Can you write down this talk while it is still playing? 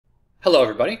Hello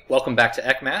everybody, welcome back to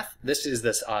ECMath. This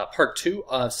is part 2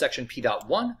 of section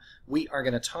P.1. We are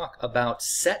going to talk about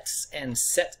sets and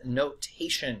set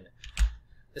notation.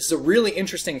 This is a really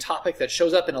interesting topic that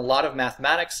shows up in a lot of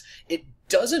mathematics. It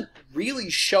doesn't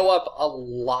really show up a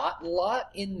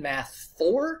lot in Math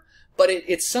 4, but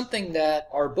it's something that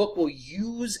our book will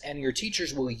use and your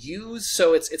teachers will use,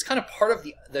 so it's kind of part of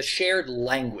the shared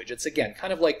language. It's again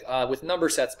kind of like with number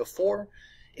sets before.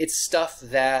 It's stuff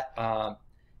that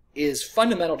is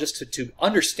fundamental just to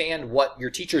understand what your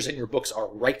teachers in your books are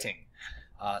writing.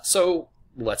 So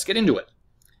let's get into it.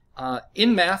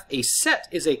 In math, a set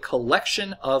is a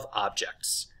collection of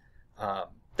objects.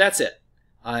 That's it.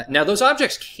 Now those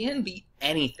objects can be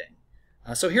anything.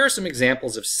 So here are some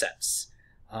examples of sets.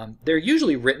 They're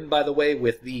usually written, by the way,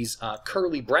 with these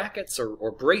curly brackets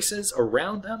or braces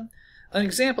around them. An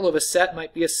example of a set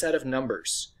might be a set of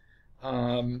numbers.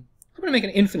 I'm going to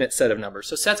make an infinite set of numbers.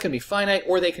 So sets can be finite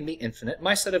or they can be infinite.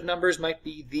 My set of numbers might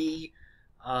be the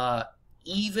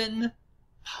even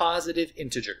positive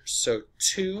integers. So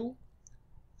 2,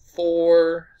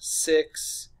 4,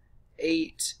 6,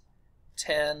 8,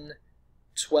 10,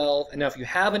 12. And now if you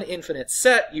have an infinite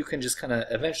set, you can just kind of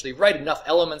eventually write enough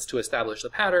elements to establish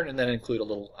the pattern and then include a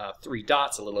little 3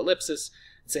 dots, a little ellipsis,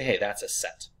 and say, hey, that's a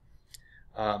set.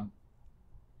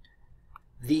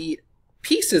 The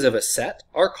pieces of a set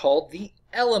are called the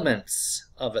elements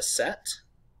of a set.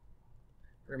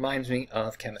 Reminds me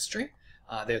of chemistry.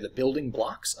 They're the building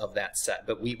blocks of that set,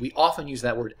 but we often use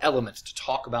that word element to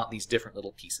talk about these different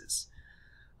little pieces.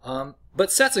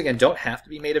 But sets, again, don't have to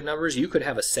be made of numbers. You could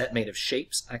have a set made of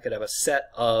shapes. I could have a set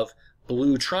of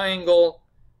blue triangle,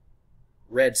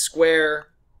 red square,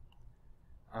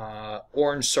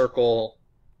 orange circle,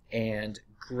 and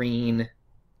green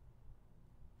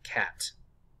cat.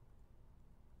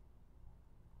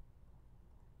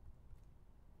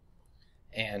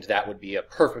 And that would be a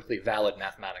perfectly valid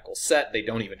mathematical set. They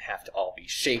don't even have to all be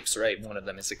shapes, right? One of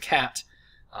them is a cat.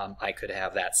 I could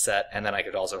have that set, and then I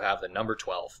could also have the number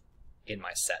 12 in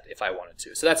my set if I wanted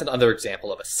to. So that's another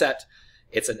example of a set.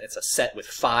 It's a set with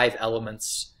 5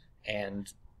 elements,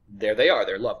 and there they are.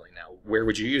 They're lovely. Now, where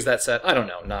would you use that set? I don't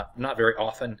know. Not very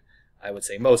often. I would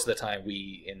say most of the time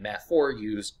we, in Math 4,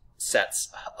 use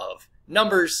sets of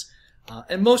numbers,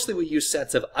 and mostly we use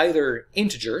sets of either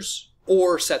integers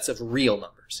or sets of real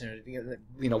numbers.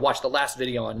 Watch the last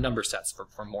video on number sets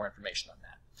for more information on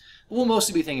that. We'll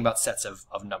mostly be thinking about sets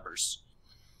of numbers.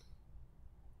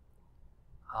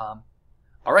 All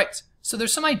right, so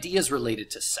there's some ideas related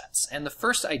to sets, and the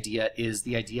first idea is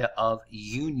the idea of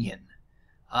union.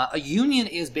 A union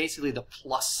is basically the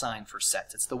plus sign for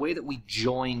sets. It's the way that we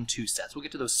join two sets. We'll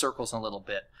get to those circles in a little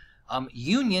bit.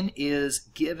 Union is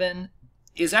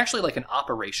actually like an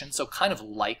operation, so kind of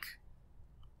like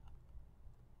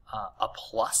a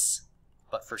plus,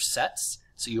 but for sets.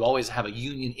 So you always have a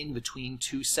union in between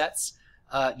two sets.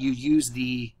 You use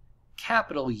the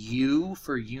capital U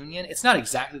for union. It's not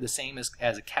exactly the same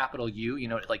as a capital U. You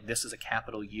know, like this is a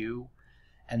capital U,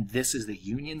 and this is the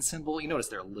union symbol. You notice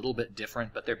they're a little bit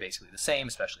different, but they're basically the same,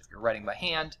 especially if you're writing by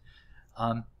hand.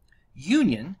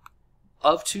 Union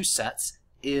of two sets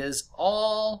is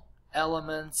all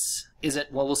elements,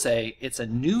 we'll say it's a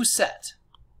new set.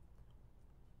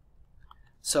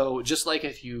 So just like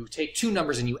if you take two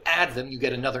numbers and you add them, you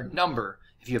get another number.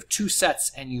 If you have two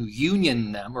sets and you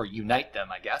union them, or unite them,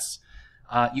 I guess,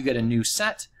 you get a new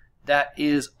set that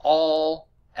is all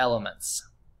elements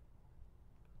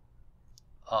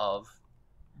of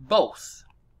both.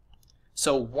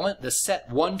 So the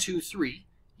set 1, 2, 3,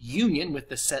 union with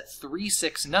the set 3,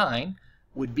 6, 9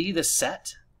 would be the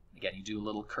set, again, you do a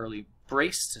little curly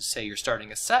brace to say you're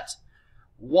starting a set,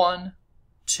 1,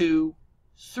 2,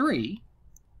 3.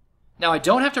 Now I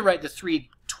don't have to write the 3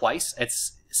 twice.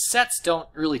 Sets don't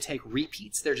really take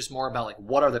repeats. They're just more about like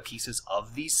what are the pieces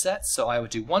of these sets. So I would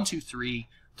do 1, 2, 3.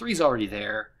 3's already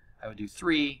there. I would do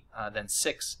 3, then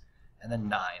 6, and then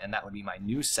 9, and that would be my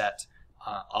new set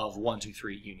of 1, 2,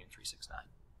 3 union 3, 6,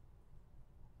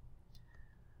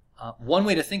 9. One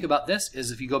way to think about this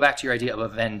is if you go back to your idea of a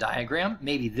Venn diagram.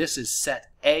 Maybe this is set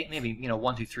A. Maybe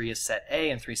 1, 2, 3 is set A,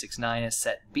 and 3, 6, 9 is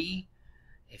set B.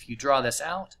 If you draw this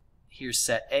out, here's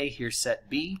set A, here's set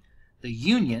B. The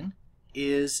union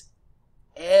is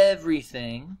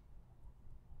everything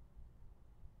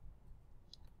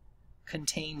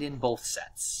contained in both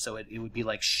sets. So it would be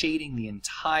like shading the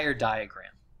entire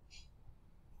diagram.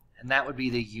 And that would be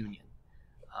the union.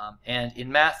 And in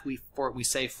math, we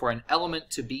say for an element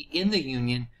to be in the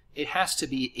union, it has to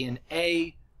be in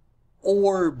A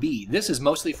or B. This is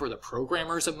mostly for the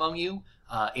programmers among you.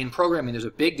 In programming, there's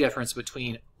a big difference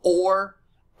between or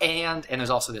and there's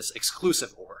also this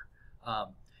exclusive or.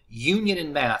 Union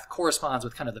in math corresponds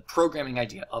with kind of the programming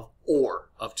idea of OR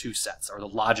of two sets, or the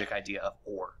logic idea of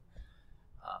OR.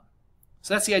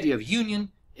 So that's the idea of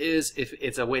union, is if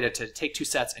it's a way to take two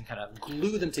sets and kind of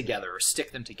glue them together or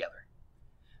stick them together.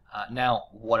 Now,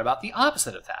 what about the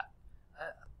opposite of that?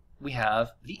 We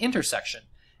have the intersection.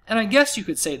 And I guess you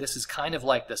could say this is kind of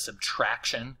like the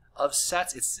subtraction of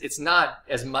sets. It's not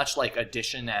as much like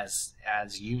addition as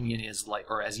union is like,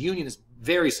 or as union is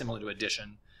very similar to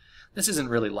addition. This isn't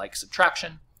really like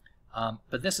subtraction,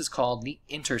 but this is called the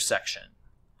intersection.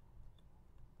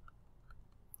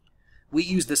 We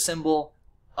use the symbol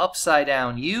upside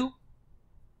down U,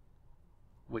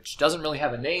 which doesn't really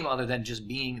have a name other than just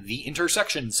being the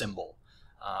intersection symbol.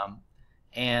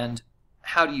 And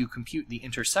how do you compute the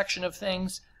intersection of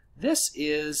things? This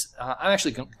is, I'm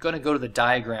actually going to go to the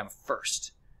diagram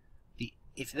first.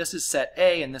 If this is set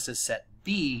A and this is set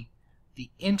B, the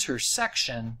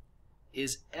intersection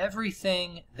is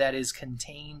everything that is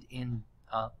contained in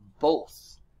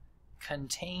both.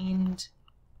 Contained,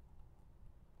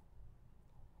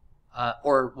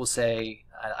 or we'll say,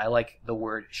 I like the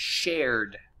word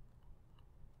shared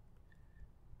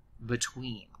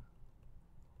between.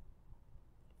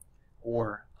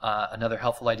 Or another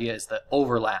helpful idea is the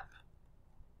overlap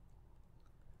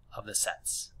of the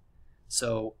sets.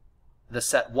 So the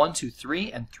set 1, 2,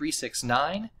 3 and 3, 6,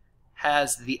 9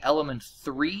 has the element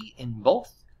 3 in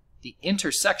both. The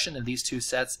intersection of these two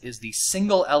sets is the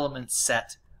single element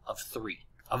set of 3,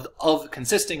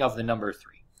 consisting of the number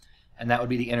 3. And that would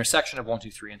be the intersection of 1, 2,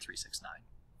 3 and 3, 6, 9.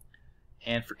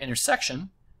 And for intersection,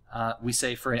 we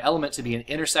say for an element to be an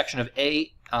intersection of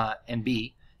A and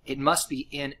B, it must be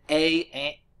in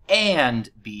A and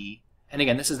B. And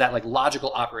again, this is that like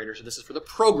logical operator, so this is for the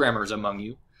programmers among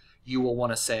you. You will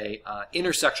want to say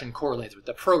intersection correlates with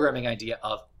the programming idea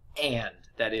of and.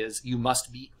 That is, you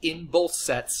must be in both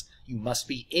sets, you must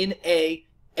be in A,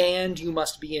 and you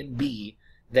must be in B.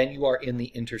 Then you are in the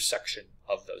intersection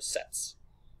of those sets.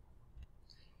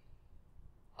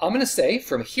 I'm going to say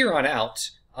from here on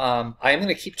out, I am going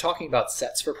to keep talking about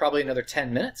sets for probably another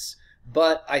 10 minutes.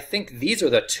 But I think these are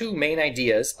the two main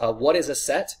ideas of what is a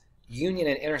set, union,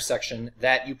 and intersection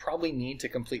that you probably need to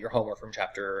complete your homework from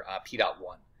chapter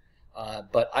P.1.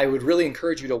 But I would really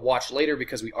encourage you to watch later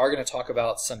because we are going to talk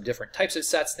about some different types of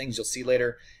sets, things you'll see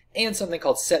later, and something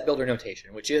called set builder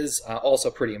notation, which is also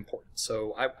pretty important.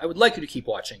 So I would like you to keep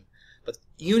watching. But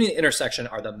union and intersection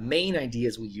are the main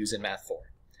ideas we use in Math 4.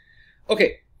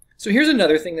 Okay, so here's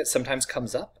another thing that sometimes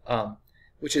comes up,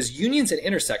 which is unions and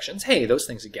intersections. Hey, those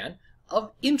things again.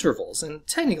 Of intervals, and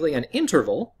technically an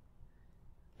interval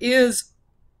is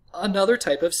another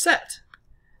type of set.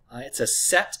 It's a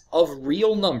set of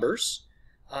real numbers,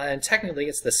 and technically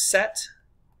it's the set,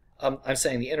 I'm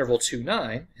saying the interval 2,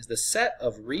 9 is the set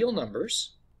of real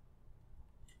numbers.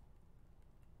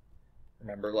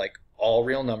 Remember, like all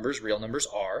real numbers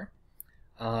are,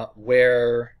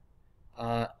 where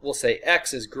we'll say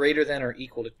x is greater than or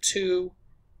equal to 2,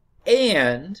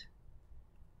 and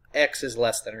x is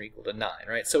less than or equal to 9,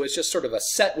 right? So it's just sort of a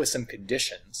set with some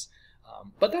conditions,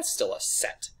 but that's still a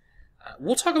set.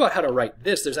 We'll talk about how to write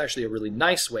this. There's actually a really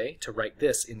nice way to write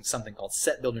this in something called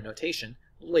set builder notation.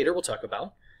 Later we'll talk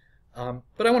about.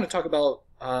 But I want to talk about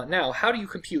now, how do you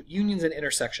compute unions and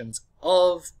intersections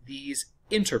of these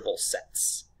interval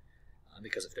sets?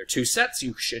 Because if they're two sets,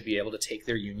 you should be able to take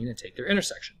their union and take their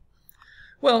intersection.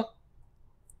 Well,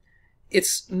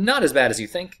 it's not as bad as you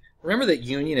think. Remember that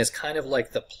union is kind of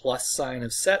like the plus sign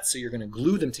of sets, so you're going to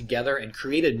glue them together and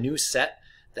create a new set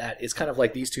that is kind of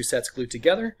like these two sets glued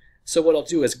together. So what I'll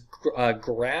do is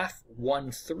graph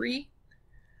 1, 3.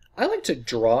 I like to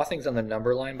draw things on the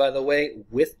number line, by the way,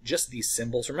 with just these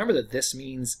symbols. Remember that this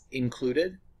means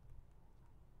included,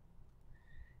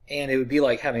 and it would be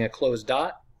like having a closed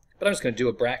dot, but I'm just going to do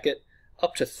a bracket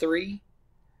up to 3,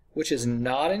 which is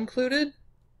not included.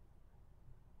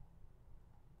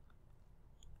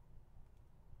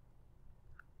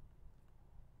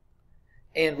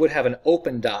 And would have an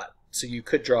open dot, so you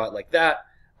could draw it like that.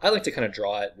 I like to kind of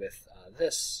draw it with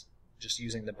this, just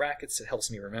using the brackets. It helps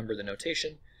me remember the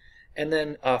notation. And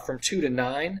then from 2 to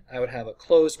 9, I would have a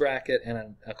closed bracket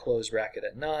and a closed bracket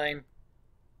at 9. And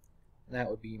that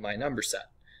would be my number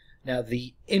set. Now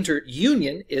the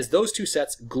interunion is those two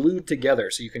sets glued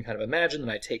together. So you can kind of imagine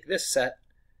that I take this set,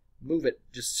 move it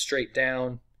just straight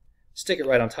down, stick it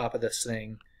right on top of this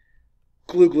thing,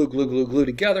 glue, glue, glue, glue, glue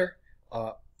together,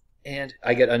 and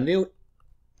I get a new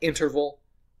interval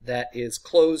that is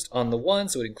closed on the 1,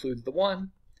 so it includes the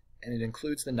 1, and it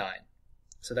includes the 9.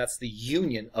 So that's the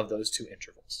union of those two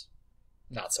intervals.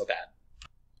 Not so bad.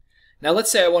 Now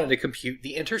let's say I wanted to compute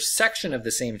the intersection of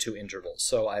the same two intervals.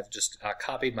 So I've just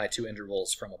copied my two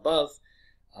intervals from above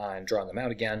and drawn them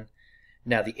out again.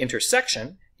 Now the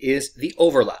intersection is the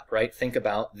overlap, right? Think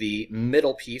about the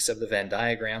middle piece of the Venn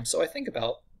diagram. So I think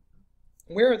about,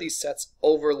 where are these sets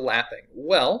overlapping?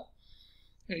 Well,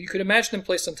 you could imagine them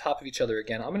placed on top of each other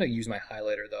again. I'm going to use my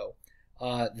highlighter though.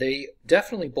 They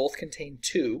definitely both contain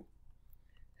 2.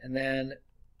 And then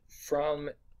from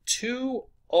 2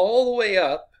 all the way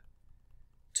up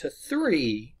to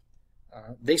 3,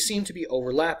 they seem to be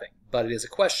overlapping. But it is a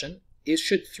question,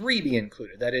 should 3 be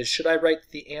included? That is, should I write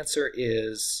the answer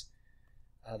is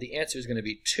going to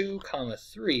be 2,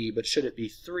 3, but should it be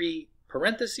 3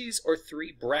 parentheses or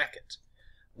 3 bracket?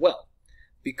 Well,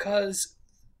 because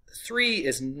 3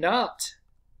 is not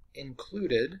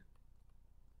included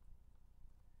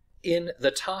in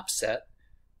the top set,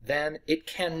 then it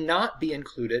cannot be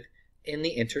included in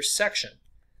the intersection.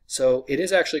 So it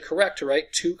is actually correct to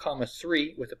write 2,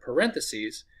 3 with a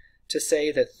parentheses to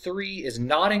say that 3 is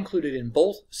not included in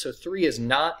both, so 3 is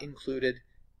not included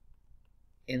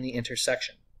in the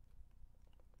intersection.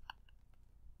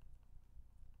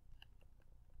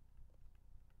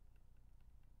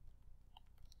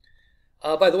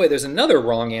 By the way, there's another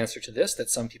wrong answer to this that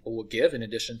some people will give in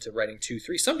addition to writing 2,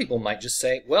 3. Some people might just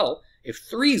say, well, if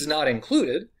 3 is not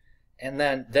included, and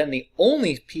then the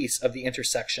only piece of the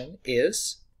intersection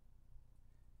is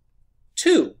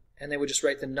 2, and they would just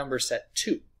write the number set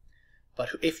 2. But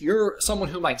if you're someone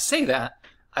who might say that,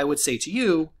 I would say to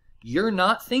you, you're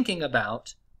not thinking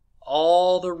about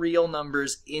all the real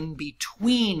numbers in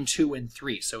between 2 and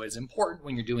 3. So it's important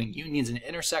when you're doing unions and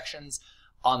intersections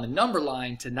on the number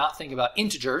line to not think about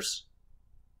integers,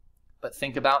 but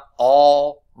think about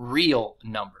all real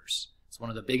numbers. It's one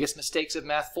of the biggest mistakes of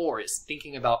Math 4 is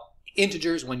thinking about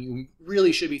integers when you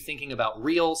really should be thinking about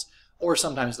reals, or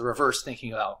sometimes the reverse,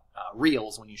 thinking about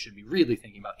reals when you should be really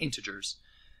thinking about integers.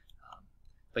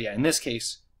 But yeah, in this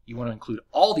case, you want to include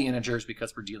all the integers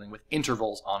because we're dealing with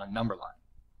intervals on a number line.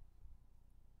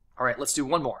 All right, let's do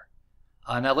one more.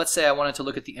 Now let's say I wanted to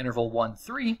look at the interval 1,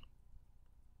 3.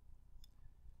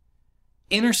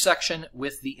 Intersection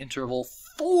with the interval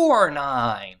 4,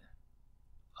 9.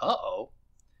 Uh-oh.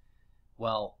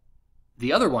 Well,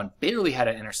 the other one barely had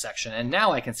an intersection, and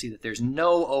now I can see that there's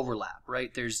no overlap,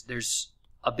 right? There's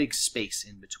a big space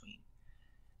in between.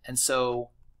 And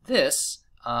so this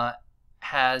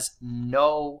has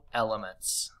no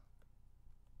elements.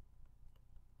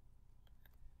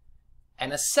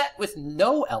 And a set with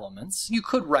no elements, you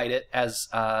could write it as,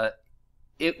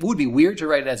 it would be weird to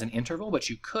write it as an interval, but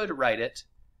you could write it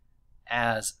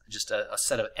as just a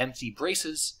set of empty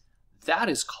braces. That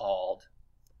is called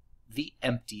the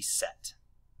empty set.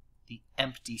 The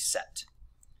empty set.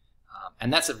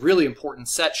 And that's a really important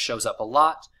set, shows up a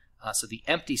lot. So the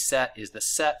empty set is the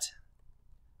set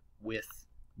with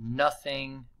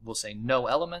nothing, we'll say no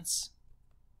elements.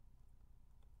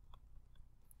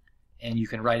 And you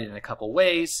can write it in a couple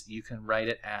ways. You can write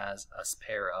it as a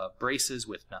pair of braces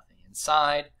with nothing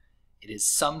inside. It is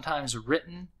sometimes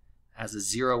written as a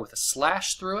 0 with a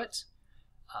slash through it.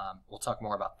 We'll talk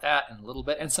more about that in a little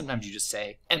bit. And sometimes you just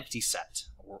say empty set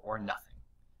or nothing.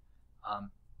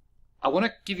 I want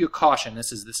to give you a caution.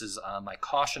 This is my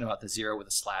caution about the 0 with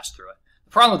a slash through it.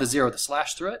 The problem with the 0 with a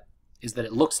slash through it is that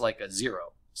it looks like a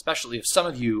 0, especially if some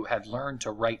of you have learned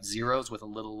to write zeros with a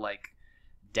little like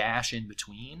dash in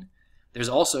between. There's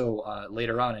also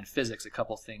later on in physics a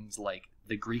couple things like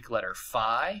the Greek letter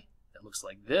phi that looks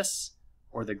like this,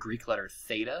 or the Greek letter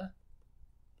theta.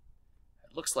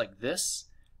 It looks like this.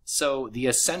 So the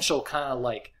essential kind of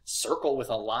like circle with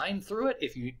a line through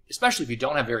it, especially if you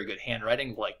don't have very good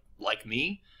handwriting like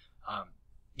me,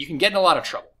 you can get in a lot of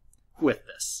trouble with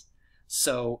this.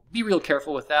 So be real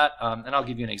careful with that, and I'll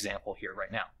give you an example here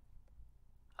right now.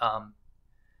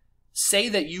 Say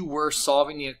that you were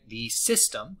solving the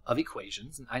system of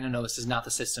equations. And I know this is not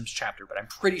the systems chapter, but I'm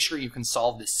pretty sure you can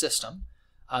solve this system.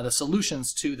 The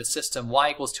solutions to the system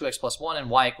y equals 2x plus 1 and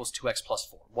y equals 2x plus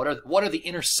 4. What are the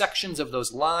intersections of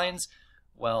those lines?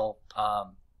 Well,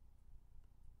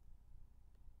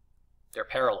 they're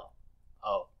parallel.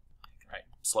 Oh, right.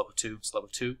 Slope of 2, slope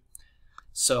of 2.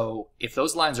 So if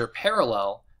those lines are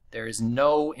parallel, there is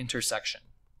no intersection.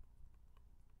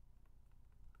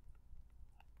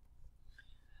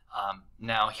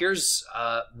 Now here's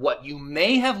what you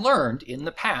may have learned in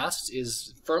the past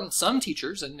is from some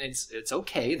teachers, and it's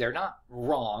okay, they're not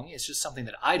wrong, it's just something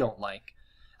that I don't like.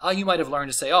 You might have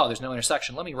learned to say, oh, there's no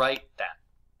intersection, let me write that.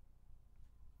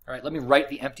 All right, let me write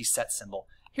the empty set symbol.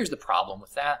 Here's the problem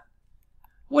with that.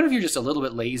 What if you're just a little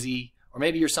bit lazy, or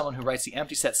maybe you're someone who writes the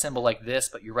empty set symbol like this,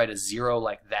 but you write a 0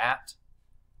 like that,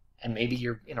 and maybe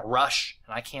you're in a rush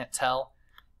and I can't tell,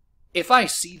 if I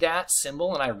see that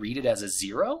symbol and I read it as a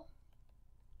 0,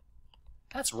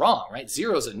 that's wrong, right?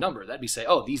 0 is a number. That'd be say,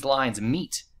 oh, these lines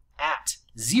meet at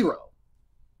 0,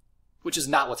 which is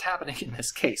not what's happening in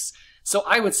this case. So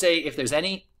I would say if there's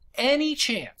any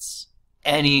chance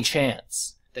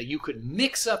that you could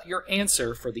mix up your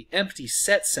answer for the empty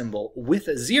set symbol with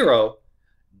a 0,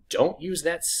 don't use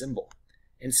that symbol.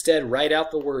 Instead, write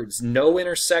out the words no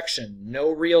intersection, no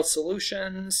real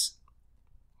solutions,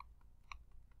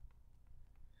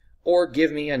 or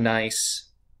give me a nice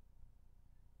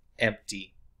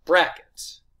empty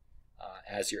bracket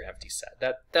as your empty set.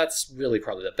 That's really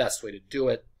probably the best way to do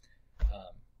it.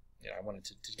 I wanted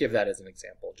to give that as an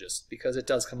example just because it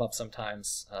does come up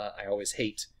sometimes. I always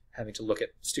hate having to look at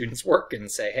students' work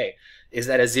and say, hey, is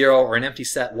that a 0 or an empty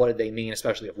set? What did they mean?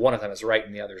 Especially if one of them is right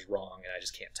and the other is wrong and I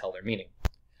just can't tell their meaning.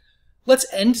 Let's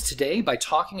end today by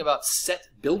talking about set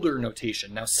builder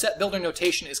notation. Now, set builder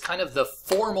notation is kind of the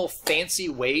formal, fancy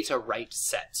way to write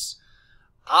sets.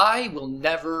 I will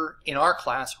never, in our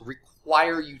class,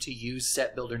 require you to use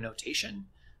set builder notation.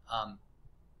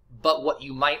 But what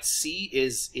you might see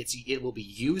is it will be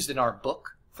used in our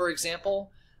book, for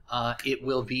example. It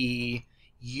will be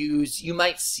used, you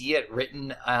might see it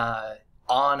written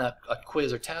on a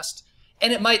quiz or test.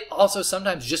 And it might also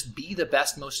sometimes just be the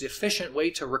best, most efficient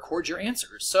way to record your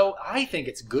answers. So I think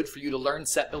it's good for you to learn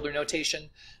set builder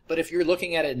notation. But if you're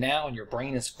looking at it now and your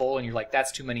brain is full and you're like,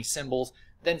 that's too many symbols,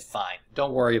 then fine.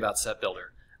 Don't worry about set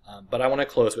builder. But I want to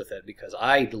close with it because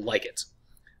I like it.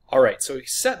 All right, so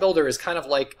set builder is kind of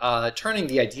like turning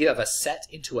the idea of a set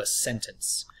into a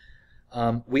sentence.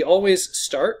 We always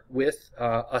start with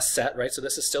a set, right? So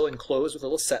this is still enclosed with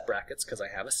little set brackets because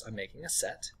I'm making a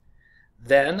set.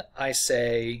 Then I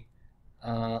say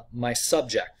my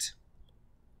subject.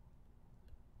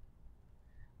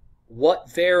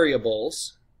 What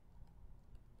variables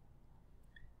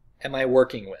am I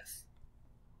working with?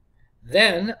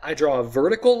 Then I draw a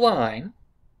vertical line.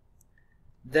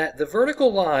 That the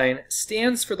vertical line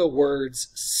stands for the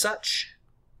words such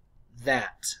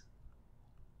that.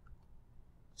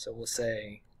 So we'll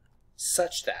say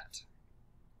such that.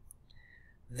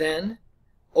 Then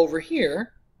over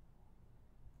here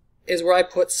is where I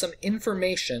put some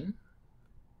information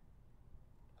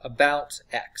about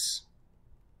x.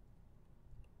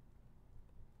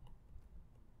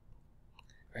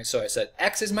 Right, so I said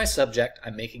x is my subject.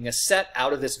 I'm making a set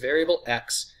out of this variable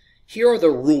x. Here are the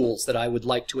rules that I would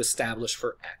like to establish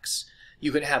for x.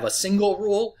 You can have a single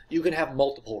rule. You can have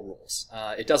multiple rules.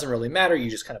 It doesn't really matter. You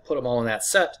just kind of put them all in that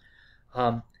set.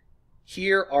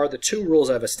 Here are the 2 rules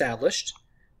I've established.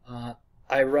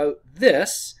 I wrote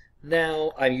this.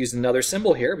 Now I use another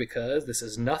symbol here because this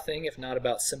is nothing if not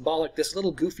about symbolic. This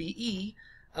little goofy e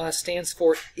stands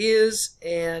for is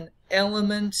an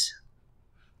element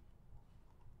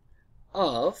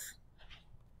of,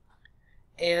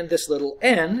 and this little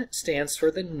n stands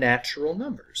for the natural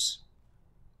numbers.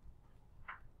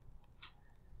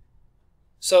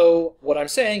 So what I'm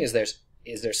saying is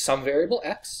there's some variable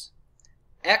x.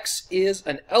 X is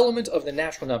an element of the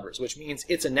natural numbers, which means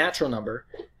it's a natural number.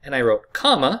 And I wrote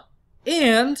comma,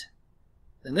 and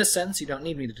in this sense, you don't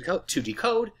need me to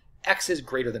decode, x is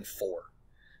greater than 4.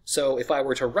 So if I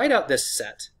were to write out this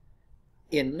set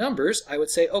in numbers, I would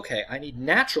say, okay, I need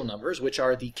natural numbers, which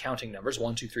are the counting numbers,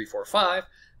 1, 2, 3, 4, 5,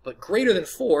 but greater than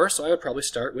 4, so I would probably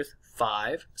start with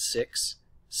 5, 6,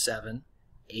 7,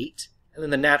 8, and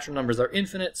then the natural numbers are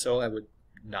infinite, so I would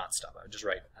not stop. I would just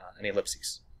write an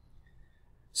ellipses.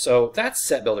 So that's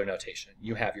set builder notation.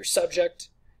 You have your subject,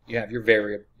 you have your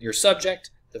variable, your subject,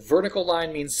 the vertical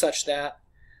line means such that,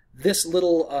 this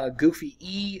little goofy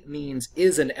e means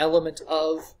is an element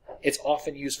of. It's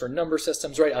often used for number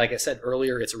systems, right? Like I said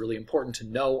earlier, it's really important to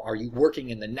know, are you working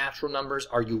in the natural numbers?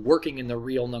 Are you working in the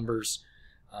real numbers?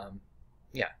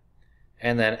 Yeah.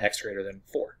 And then x greater than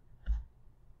 4.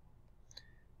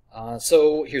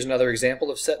 So here's another example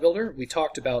of set builder. We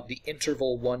talked about the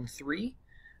interval 1, 3.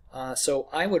 So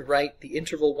I would write the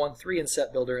interval 1, 3 in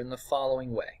set builder in the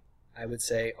following way. I would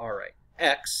say, all right,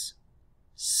 x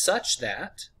such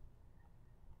that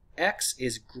x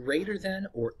is greater than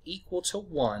or equal to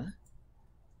 1,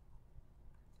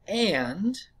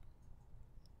 and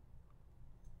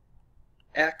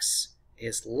x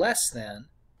is less than,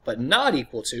 but not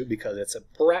equal to, because it's a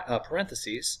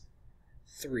parentheses,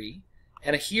 3.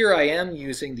 And here I am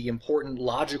using the important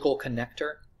logical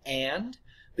connector and,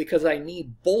 because I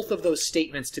need both of those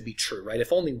statements to be true, right?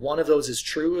 If only one of those is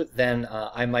true, then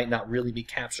I might not really be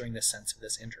capturing the sense of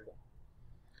this interval.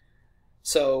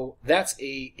 So that's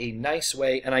a nice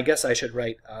way, and I guess I should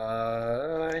write,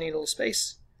 I need a little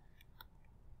space.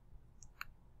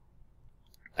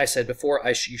 I said before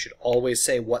you should always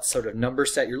say what sort of number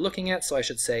set you're looking at, so I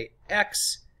should say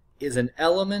x is an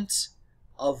element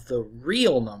of the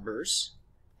real numbers,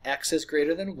 x is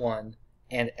greater than 1,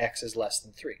 and x is less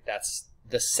than 3. That's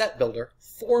the set builder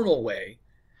formal way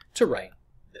to write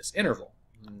this interval.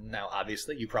 Now,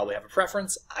 obviously, you probably have a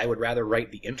preference. I would rather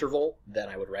write the interval than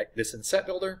I would write this in set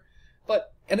builder,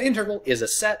 but an interval is a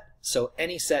set, so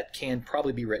any set can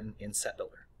probably be written in set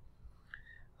builder.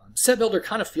 Set builder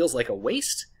kind of feels like a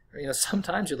waste. You know,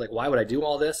 sometimes you're like, why would I do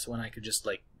all this when I could just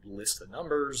like list the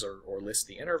numbers or list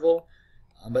the interval?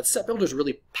 But set builder is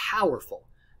really powerful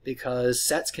because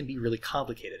sets can be really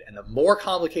complicated, and the more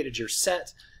complicated your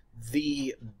set,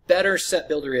 the better set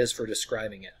builder is for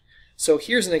describing it. So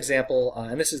here's an example,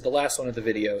 and this is the last one of the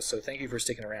video, so thank you for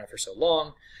sticking around for so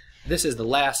long. This is the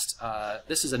last,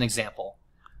 this is an example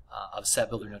of set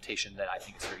builder notation that I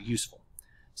think is very useful.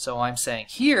 So I'm saying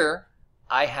here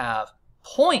I have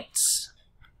points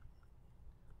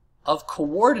of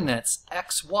coordinates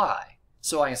x, y.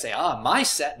 So I can say, my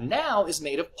set now is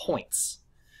made of points.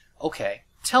 Okay,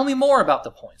 tell me more about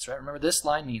the points, right? Remember, this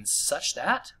line means such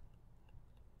that.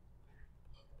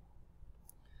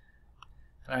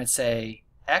 And I'd say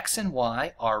x and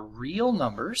y are real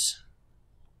numbers.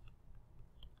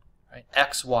 Right?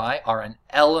 X, y are an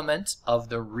element of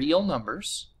the real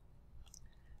numbers.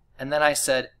 And then I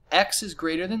said x is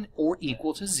greater than or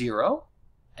equal to 0,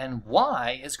 and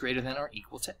y is greater than or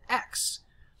equal to x.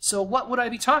 So what would I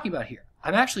be talking about here?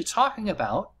 I'm actually talking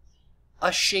about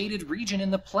a shaded region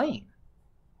in the plane.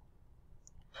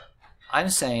 I'm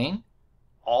saying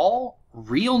all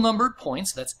real numbered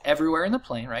points, that's everywhere in the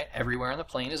plane, right? Everywhere in the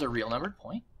plane is a real numbered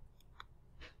point.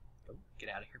 Get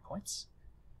out of here, points.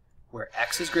 Where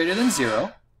x is greater than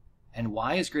 0 and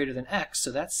y is greater than x,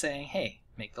 so that's saying, hey,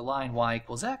 make the line y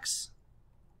equals x.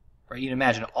 Right? You can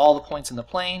imagine all the points in the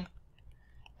plane,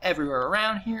 everywhere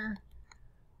around here,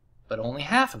 but only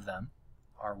half of them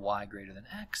are y greater than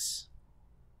x.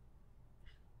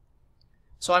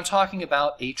 So I'm talking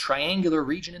about a triangular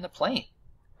region in the plane.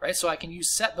 Right? So I can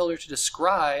use set builder to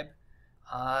describe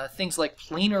things like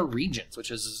planar regions,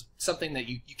 which is something that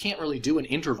you can't really do an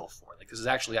interval for. Like, this is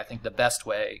actually, I think, the best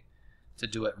way to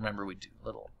do it. Remember, we do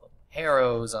little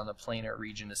arrows on the planar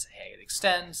region to say, hey, it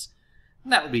extends.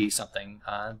 And that would be something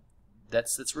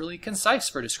that's really concise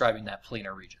for describing that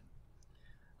planar region.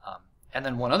 And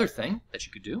then one other thing that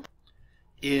you could do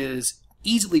is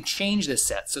easily change this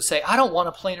set. So say, I don't want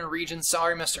a planar region.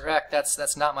 Sorry, Mr. Eck,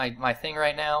 that's not my thing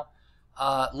right now.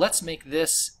 Let's make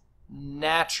this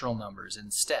natural numbers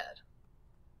instead.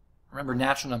 Remember,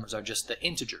 natural numbers are just the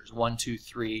integers, 1, 2,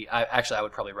 3. Actually, I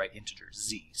would probably write integers,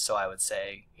 z. So I would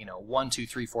say, 1, 2,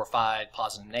 3, 4, 5,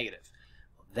 positive, negative.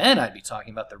 Then I'd be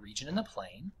talking about the region in the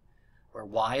plane where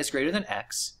y is greater than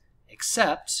x,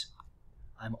 except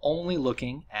I'm only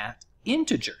looking at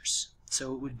integers.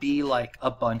 So it would be like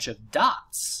a bunch of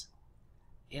dots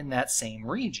in that same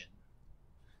region.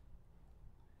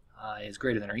 Is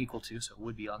greater than or equal to, so it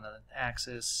would be on the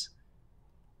axis.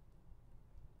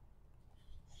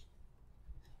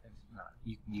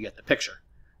 You get the picture.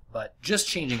 But just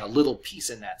changing a little piece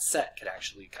in that set could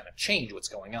actually kind of change what's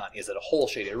going on. Is it a whole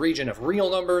shaded region of real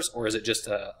numbers, or is it just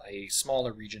a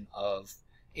smaller region of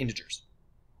integers?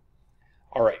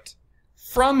 All right.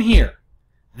 From here,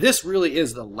 this really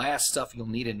is the last stuff you'll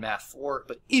need in Math 4,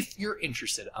 but if you're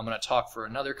interested, I'm going to talk for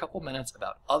another couple minutes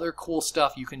about other cool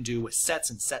stuff you can do with sets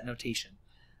and set notation,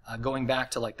 going back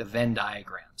to like the Venn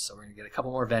diagrams. So we're going to get a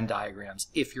couple more Venn diagrams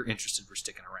if you're interested for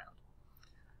sticking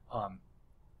around.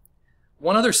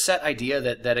 One other set idea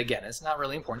that again, is not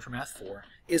really important for Math 4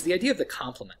 is the idea of the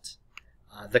complement.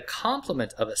 The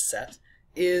complement of a set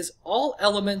is all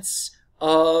elements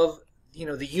of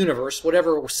the universe,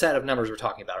 whatever set of numbers we're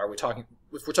talking about.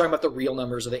 If we're talking about the real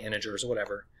numbers or the integers or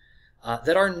whatever,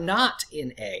 that are not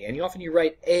in A. And often you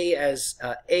write A as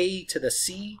A to the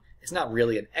C. It's not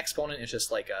really an exponent, it's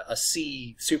just like a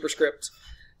C superscript.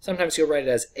 Sometimes you'll write it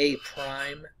as A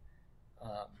prime.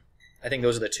 I think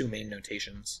those are the two main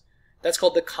notations. That's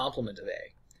called the complement of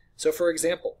A. So for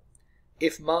example,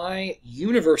 if my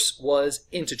universe was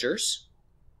integers,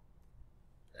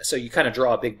 so you kind of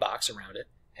draw a big box around it,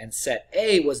 and set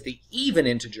A was the even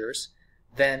integers,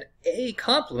 then A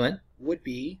complement would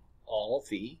be all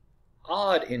the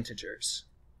odd integers.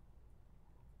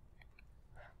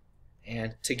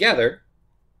 And together,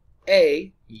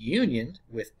 A unioned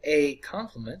with A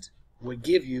complement would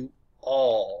give you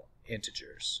all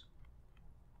integers.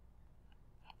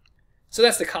 So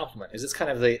that's the complement, is it's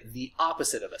kind of the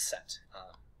opposite of a set.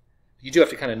 You do have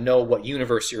to kind of know what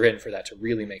universe you're in for that to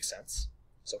really make sense.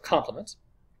 So complement.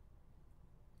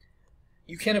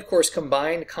 You can, of course,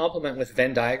 combine complement with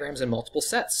Venn diagrams in multiple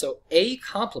sets. So A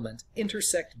complement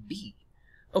intersect B.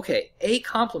 Okay, A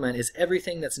complement is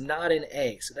everything that's not in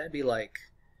A. So that'd be like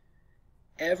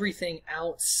everything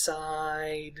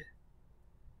outside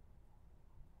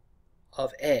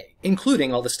of A,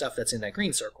 including all the stuff that's in that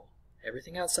green circle.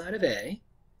 Everything outside of A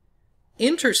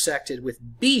intersected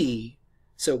with B.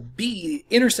 So B,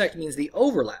 intersect means the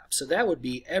overlap. So that would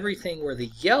be everything where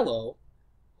the yellow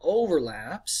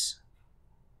overlaps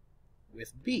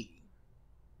with B.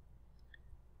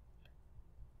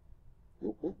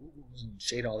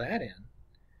 Shade all that in.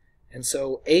 And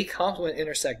so A complement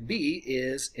intersect B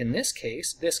is, in this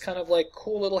case, this kind of like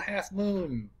cool little half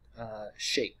moon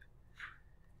shape.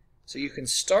 So you can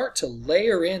start to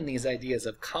layer in these ideas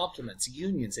of complements,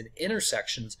 unions, and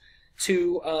intersections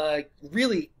to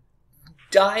really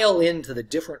dial into the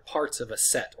different parts of a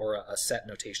set or a set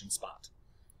notation spot.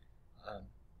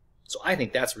 So I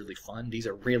think that's really fun. These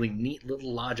are really neat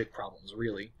little logic problems,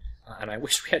 really, and I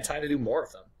wish we had time to do more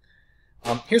of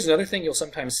them. Here's another thing you'll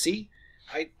sometimes see.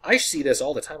 I see this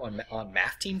all the time on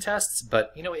math team tests,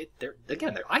 but you know, I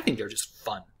think they're just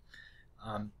fun.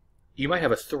 You might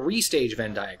have a three-stage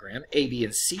Venn diagram, A, B,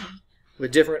 and C,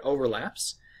 with different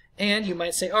overlaps, and you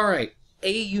might say, all right,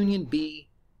 A union B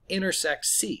intersects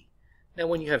C. Now,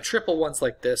 when you have triple ones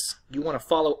like this, you want to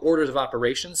follow orders of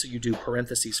operations, so you do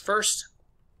parentheses first.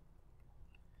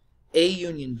 A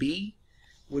union B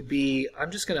would be,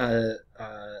 I'm just going to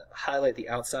highlight the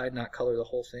outside, not color the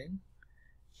whole thing.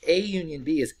 A union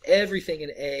B is everything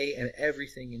in A and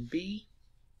everything in B.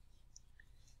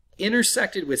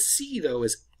 Intersected with C, though,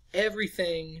 is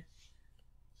everything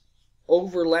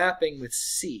overlapping with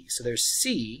C. So there's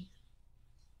C.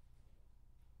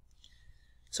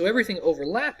 So everything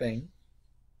overlapping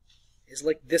is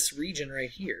like this region right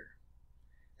here.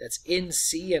 That's in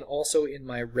C and also in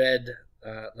my red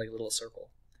like little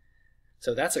circle.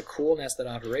 So that's a cool nested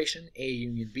operation. A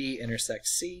union B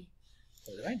intersects C.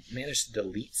 Oh, did I manage to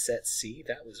delete set C?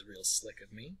 That was real slick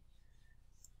of me.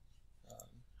 There.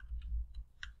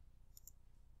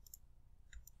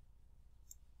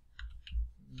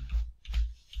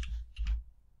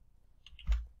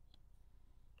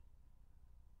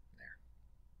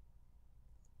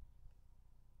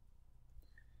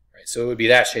 Right, so it would be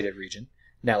that shaded region.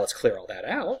 Now let's clear all that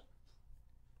out.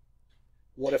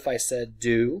 What if I said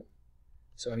do?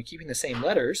 So I'm keeping the same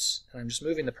letters, and I'm just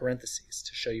moving the parentheses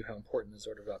to show you how important this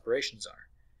order of operations are.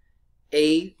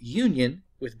 A union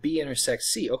with B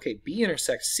intersects C. Okay, B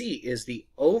intersects C is the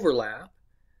overlap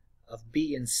of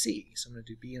B and C. So I'm going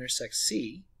to do B intersects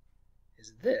C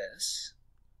is this.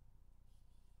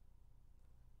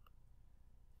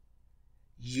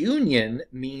 Union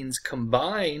means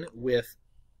combine with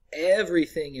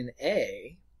everything in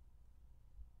A.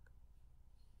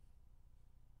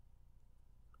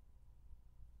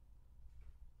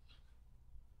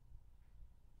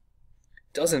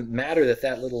 Doesn't matter that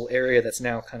that little area that's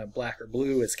now kind of black or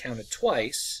blue is counted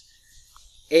twice.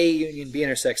 A union B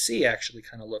intersects C actually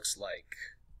kind of looks like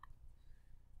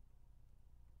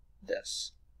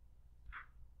this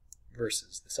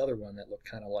versus this other one that looked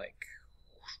kind of like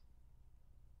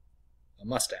a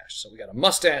mustache. So we got a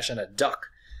mustache and a duck.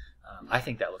 I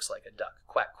think that looks like a duck.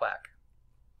 Quack, quack.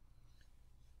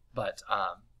 But,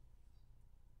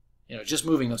 you know, just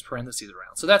moving those parentheses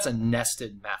around. So that's a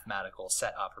nested mathematical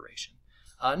set operation.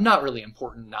 Not really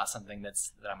important, not something that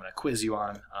I'm going to quiz you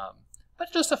on,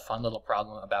 but just a fun little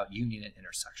problem about union and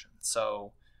intersection.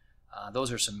 So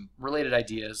those are some related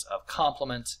ideas of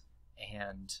complement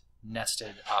and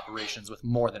nested operations with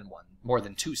more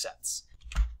than two sets.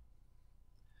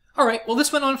 All right, well,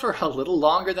 this went on for a little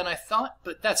longer than I thought,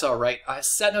 but that's all right.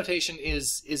 Set notation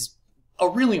is a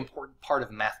really important part of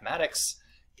mathematics.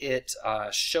 It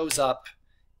shows up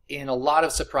in a lot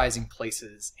of surprising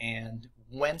places, and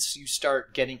once you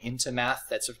start getting into math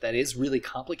that is really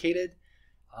complicated,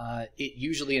 it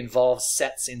usually involves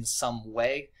sets in some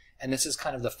way, and this is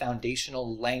kind of the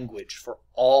foundational language for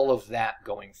all of that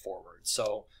going forward.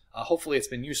 So hopefully it's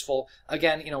been useful.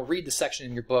 Again, you know, read the section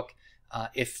in your book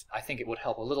if I think it would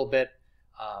help a little bit.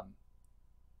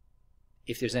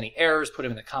 If there's any errors, put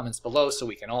them in the comments below so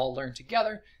we can all learn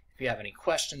together. If you have any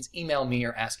questions, email me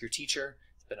or ask your teacher.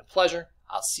 It's been a pleasure.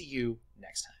 I'll see you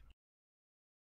next time.